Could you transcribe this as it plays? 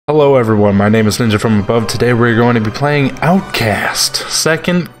Hello everyone, my name is Ninja from Above. Today we're going to be playing OUTCAST,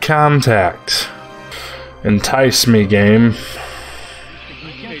 Second Contact. Entice me, game.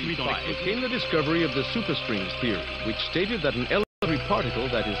 Came the discovery of the superstrings theory, which stated that an elementary particle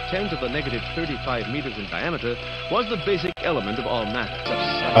that is 10 to the negative 35 meters in diameter was the basic element of all matter.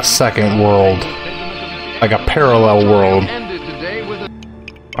 A second world. Like a parallel world.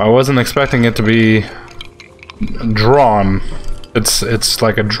 I wasn't expecting it to be drawn. It's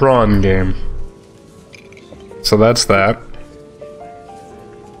like a drawn game. So that's that.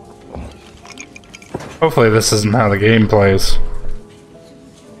 Hopefully this isn't how the game plays.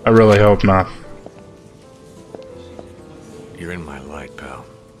 I really hope not. You're in my light, pal.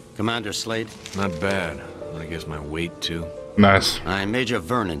 Commander Slade? Not bad. I guess my weight, too. Nice. I'm Major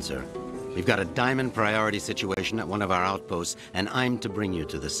Vernon, sir. We've got a diamond priority situation at one of our outposts, and I'm to bring you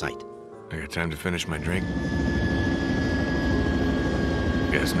to the site. I got time to finish my drink?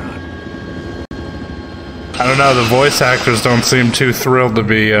 Guess not. I don't know, the voice actors don't seem too thrilled to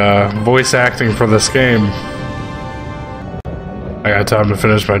be voice acting for this game. I got time to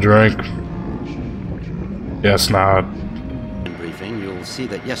finish my drink. Guess not. In briefing, you'll see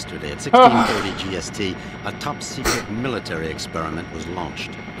that yesterday at 16:30 GST, a top-secret military experiment was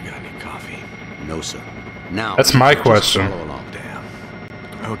launched. I got any coffee? No, sir. Now, That's my just question. follow along. Damn.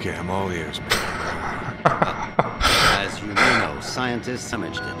 Okay, I'm all ears, man. As you may know, scientists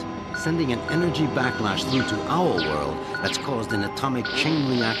imaged it, sending an energy backlash through to our world that's caused an atomic chain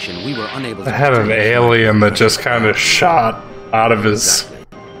reaction we were unable to... I had an alien that just kind of shot out of his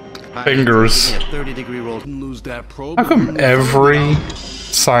fingers. At 30-degree roll. Lose that probe. How come every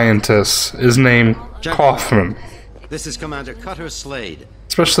scientist is named Kaufman? This is Commander Cutter Slade.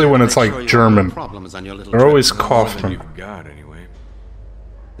 Especially when it's like German. They're always Kaufman. You've got, anyway.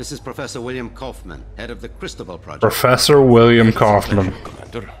 This is Professor William Kaufman, head of the Cristobal Project. Professor William Kaufman.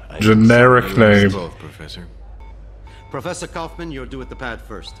 Generic name. Both, Professor. Professor Kaufman, you're due at the pad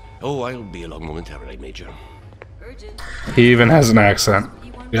first. Oh, I'll be along momentarily, Major. He even has an accent.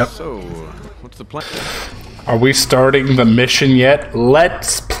 Yep. So, what's the plan? Are we starting the mission yet?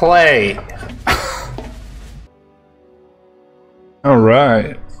 Let's play!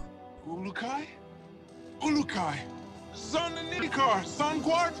 Alright. Ulukai? Ulukai! Son Nikar! Son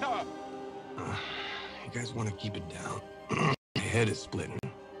Quarta! You guys want to keep it down. My head is splitting.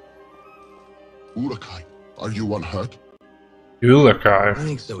 Ulukai, are you unhurt? I Ulukai.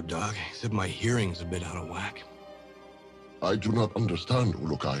 think so, Doc, except my hearing's a bit out of whack. I do not understand,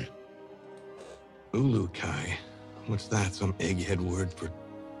 Ulukai. Ulukai? What's that? Some egghead word for...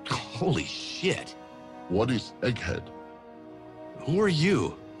 Holy shit! What is Egghead? Who are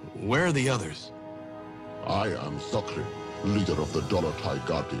you? Where are the others? I am Sokri, leader of the Dolotai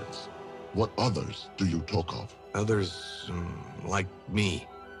Guardians. What others do you talk of? Others, like me.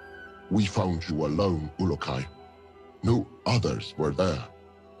 We found you alone, Ulukai. No others were there.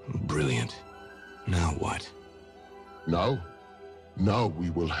 Brilliant. Now what? Now we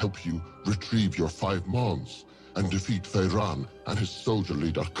will help you retrieve your 5 Mons and defeat Feyran and his soldier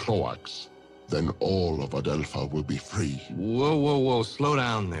leader Croax. Then all of Adelpha will be free. Whoa, whoa, whoa, slow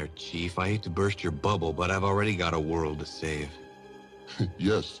down there, Chief. I hate to burst your bubble, but I've already got a world to save.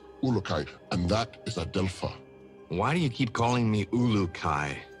 Yes, Ulukai, and that is Adelpha. Why do you keep calling me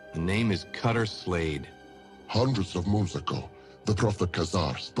Ulukai? The name is Cutter Slade. Hundreds of moons ago, the Prophet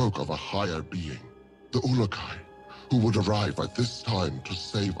Khazar spoke of a higher being, the Ulukai, who would arrive at this time to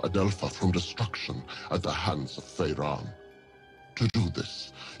save Adelpha from destruction at the hands of Feyran. To do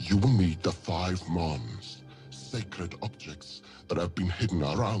this, you will need the 5 Mons, sacred objects that have been hidden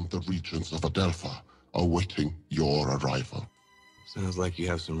around the regions of Adelpha, awaiting your arrival. Sounds like you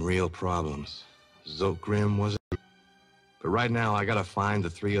have some real problems. Zokgrim was it? But right now, I gotta find the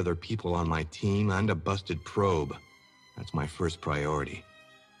 3 other people on my team and a busted probe. That's my first priority.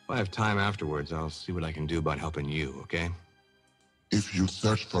 If I have time afterwards, I'll see what I can do about helping you, okay? If you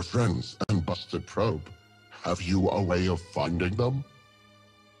search for friends and busted probe, have you a way of finding them?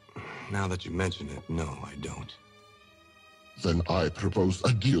 Now that you mention it, no, I don't. Then I propose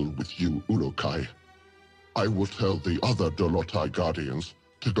a deal with you, Ulukai. I will tell the other Dolotai Guardians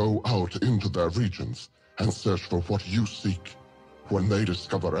to go out into their regions and search for what you seek. When they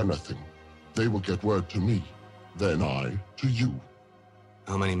discover anything, they will get word to me, then I to you.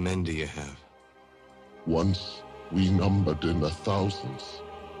 How many men do you have? Once, we numbered in the thousands.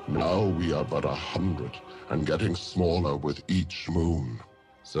 Now we are but 100, and getting smaller with each moon.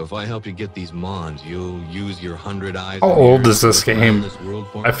 So if I help you get these Mons, you'll use your 100 eyes... How old is this game?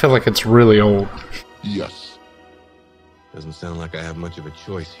 I feel like it's really old. Yes. Doesn't sound like I have much of a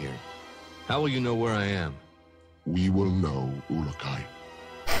choice here. How will you know where I am? We will know, Ulukai.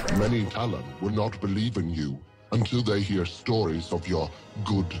 Many Talon will not believe in you until they hear stories of your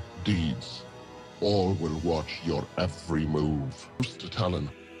good deeds. All will watch your every move. To Talon.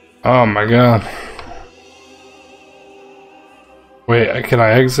 Oh my god. Wait, can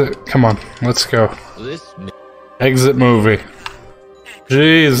I exit? Come on, let's go. Exit movie.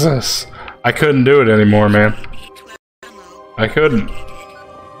 Jesus. I couldn't do it anymore, man. I couldn't.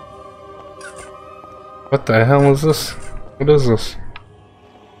 What the hell is this? What is this?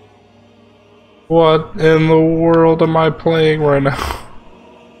 What in the world am I playing right now?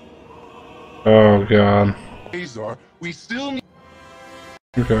 Oh god. We still need.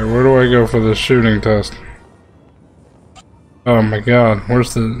 Okay, where do I go for the shooting test? Oh my god,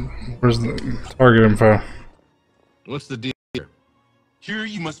 where's the target info? What's the deal here? Here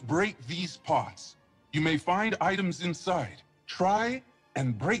you must break these pots. You may find items inside. Try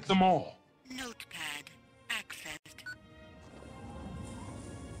and break them all. Notepad accessed.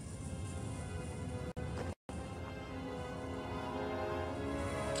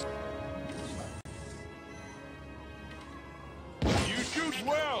 You shoot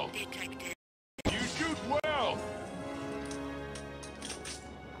well. Detected. You shoot well.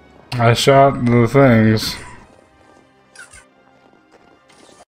 I shot the things.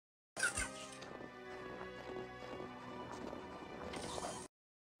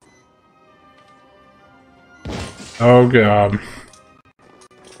 Oh god.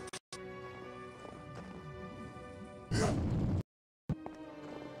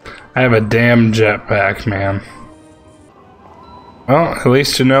 I have a damn jetpack, man. Well, at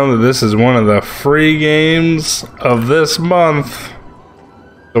least you know that this is one of the free games of this month.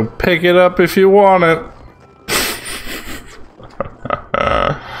 So pick it up if you want it.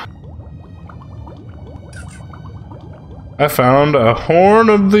 I found a horn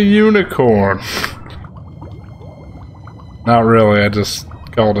of the unicorn. Not really, I just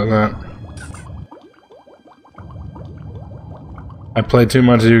called it that. I played too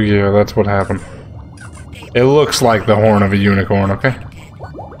much Yu-Gi-Oh! That's what happened. It looks like the horn of a unicorn, okay?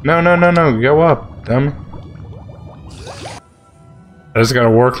 No, go up, dummy. I just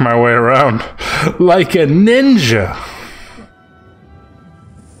gotta work my way around like a ninja.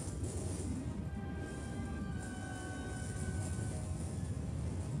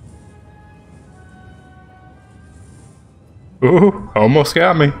 Ooh, almost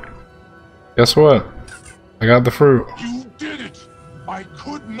got me. Guess what? I got the fruit. You did it. I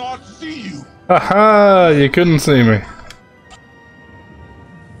could not see you. Haha, you couldn't see me.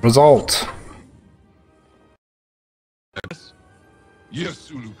 Result. Yes,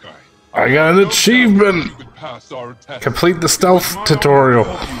 Ulukai. I got an achievement. You could pass our test. Complete the stealth tutorial.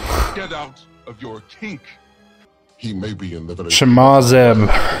 Get out of your kink. He may be in the village.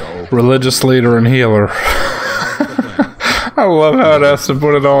 Shemazeb, religious leader and healer. I love how it has to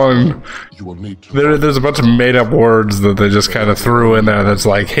put it on. You will need to There's a bunch of made-up words that they just kind of threw in there that's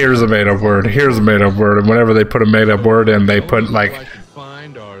like, here's a made-up word, here's a made-up word, and whenever they put a made-up word in, they put, like,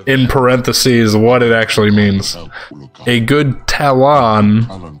 in parentheses what it actually means. A good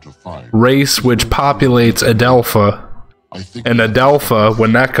Talon race which populates Adelpha, and Adelpha,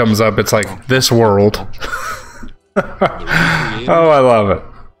 when that comes up, it's like, this world. Oh, I love it.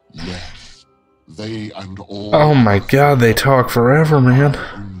 Yes. They and all. Oh my god, they talk forever, man.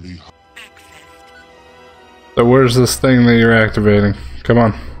 So where's this thing that you're activating? Come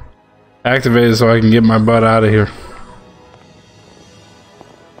on. Activate it so I can get my butt out of here.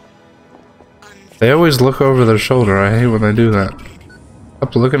 They always look over their shoulder. I hate when they do that.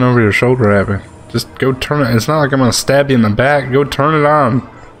 Stop looking over your shoulder at me. Just go turn it. It's not like I'm gonna stab you in the back. Go turn it on.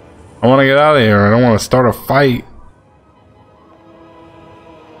 I want to get out of here. I don't want to start a fight.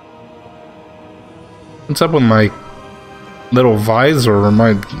 What's up with my little visor? Am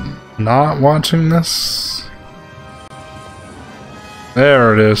I not watching this?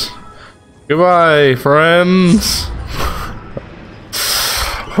 There it is. Goodbye, friends.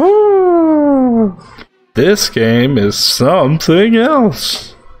 This game is something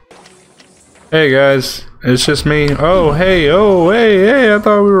else. Hey guys, it's just me. Oh hey, I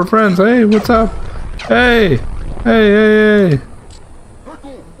thought we were friends. Hey, what's up? Hey.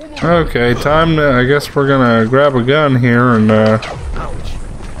 Okay, time to, I guess we're gonna grab a gun here and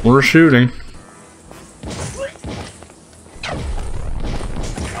we're shooting.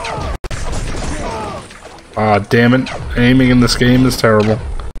 Ah, damn it. Aiming in this game is terrible.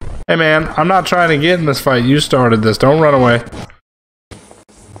 Hey man, I'm not trying to get in this fight. You started this. Don't run away.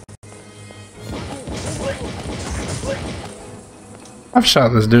 I've shot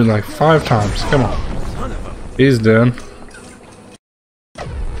this dude like 5 times. Come on. He's dead.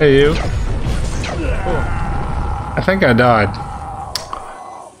 Hey you. I think I died.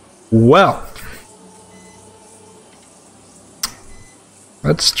 Well,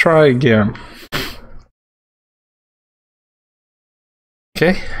 let's try again.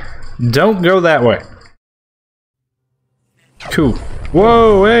 Okay, don't go that way. Cool.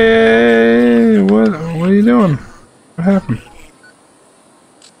 Whoa, hey, what are you doing? What happened?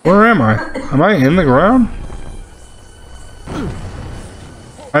 Where am I? Am I in the ground?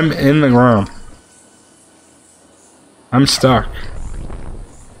 I'm in the ground. I'm stuck.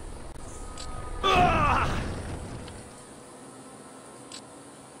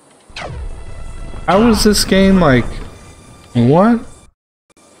 How is this game like... What?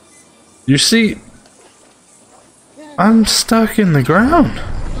 You see... I'm stuck in the ground.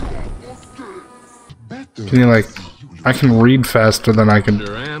 Can you like... I can read faster than I can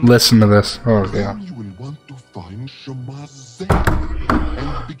listen to this. Oh, yeah.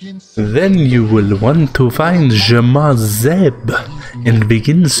 Then you will want to find Zeb and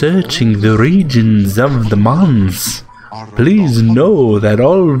begin searching the regions of the Mons. Please know that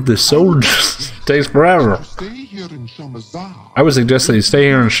all of the soldiers takes forever. I would suggest that you stay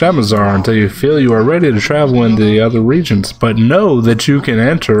here in Shamazar until you feel you are ready to travel into the other regions, but know that you can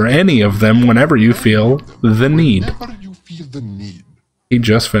enter any of them whenever you feel the need. He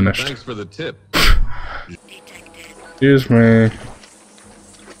just finished. Thanks for the tip. Excuse me.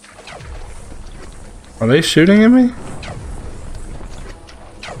 Are they shooting at me?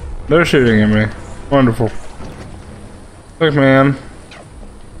 They're shooting at me. Wonderful. Look, man.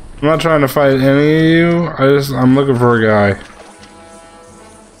 I'm not trying to fight any of you. I'm looking for a guy.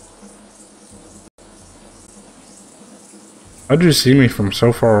 How'd you see me from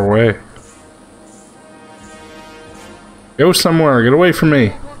so far away? Go somewhere. Get away from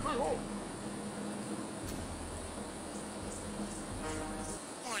me.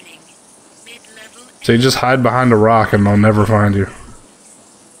 So you just hide behind a rock and they'll never find you.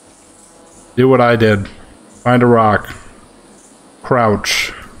 Do what I did. Find a rock.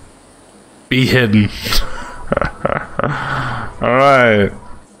 Crouch. Be hidden. Alright.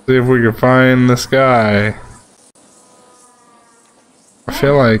 See if we can find this guy. I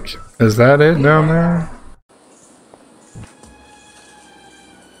feel like... Is that it down there?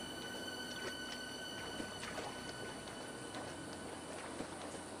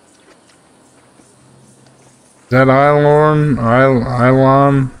 Is that Eilon?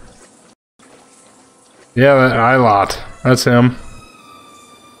 Eilon? Yeah, that Eilot. That's him.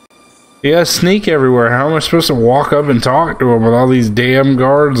 He has sneak everywhere. How am I supposed to walk up and talk to him with all these damn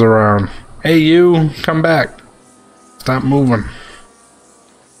guards around? Hey, you, come back. Stop moving.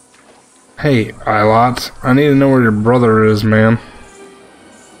 Hey, Eilot. I need to know where your brother is, man.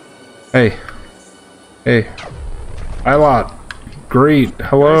 Hey. Hey. Eilot. Greet.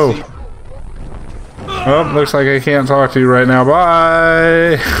 Hello. Oh, looks like I can't talk to you right now.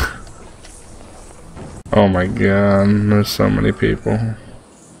 Bye! Oh my god, there's so many people.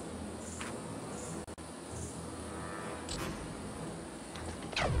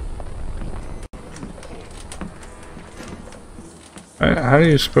 How are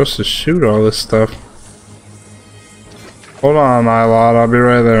you supposed to shoot all this stuff? Hold on, Eilot, I'll be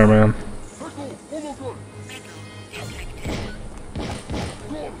right there, man.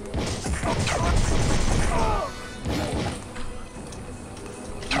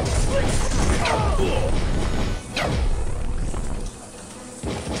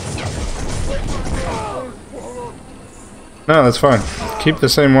 No, that's fine. Keep the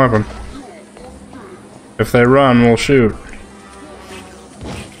same weapon. If they run, we'll shoot.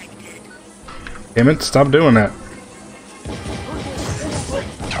 Damn it, stop doing that.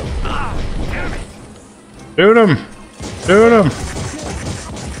 Shoot him! Shoot him!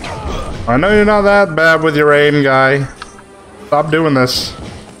 I know you're not that bad with your aim, guy. Stop doing this.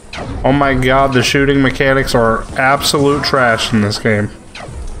 Oh my god, the shooting mechanics are absolute trash in this game.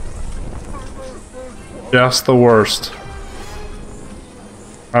 Just the worst.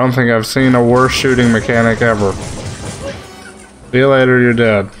 I don't think I've seen a worse shooting mechanic ever. See you later, you're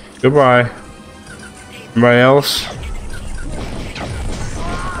dead. Goodbye. Anybody else?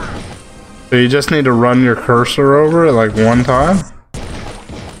 So you just need to run your cursor over it like one time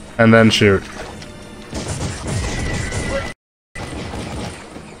and then shoot.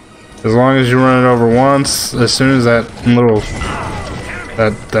 As long as you run it over once, as soon as that little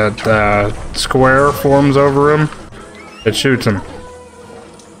square forms over him, it shoots him.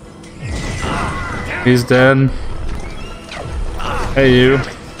 He's dead. Hey, you.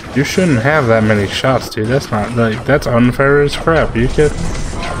 You shouldn't have that many shots, dude. That's not, like, that's unfair as crap. Are you kidding?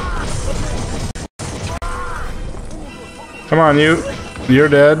 Come on, you. You're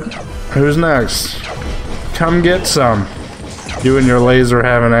dead. Who's next? Come get some. You and your laser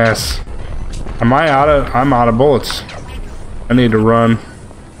having ass. I'm out of bullets. I need to run.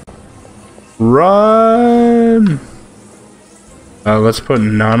 Run! Let's put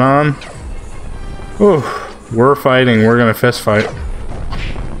none on. Ooh, we're fighting. We're gonna fist fight.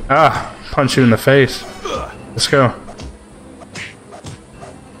 Ah, punch you in the face. Let's go.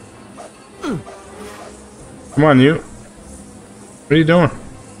 Come on, you. What are you doing?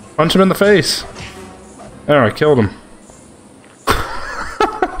 Punch him in the face. There, I killed him.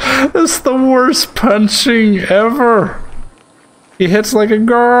 This is the worst punching ever. He hits like a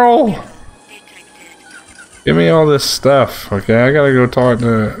girl. Give me all this stuff, okay? I gotta go talk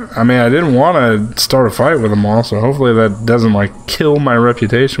to... I mean, I didn't want to start a fight with them all, so hopefully that doesn't, like, kill my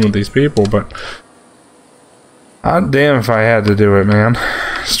reputation with these people, but... God damn if I had to do it, man.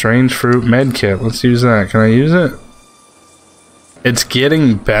 Strange fruit medkit. Let's use that. Can I use it? It's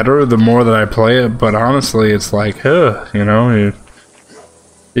getting better the more that I play it, but honestly, it's like, you know?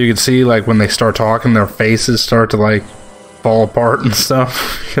 You can see, like, when they start talking, their faces start to, like, fall apart and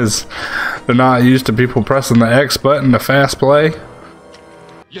stuff, because... they're not used to people pressing the X button to fast play.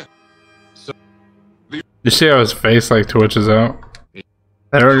 Yeah. So you see how his face like twitches out?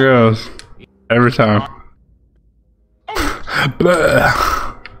 There it goes. Every time.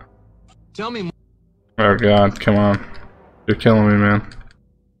 Tell me more. Oh god, come on. You're killing me, man.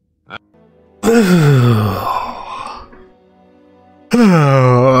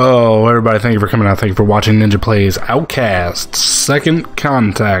 Oh, everybody, thank you for coming out. Thank you for watching Ninja Plays Outcast Second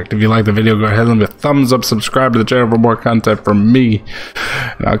Contact. If you like the video, go ahead and leave a thumbs up, subscribe to the channel for more content from me,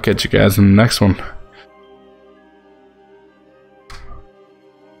 and I'll catch you guys in the next one.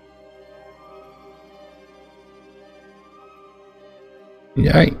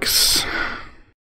 Yikes.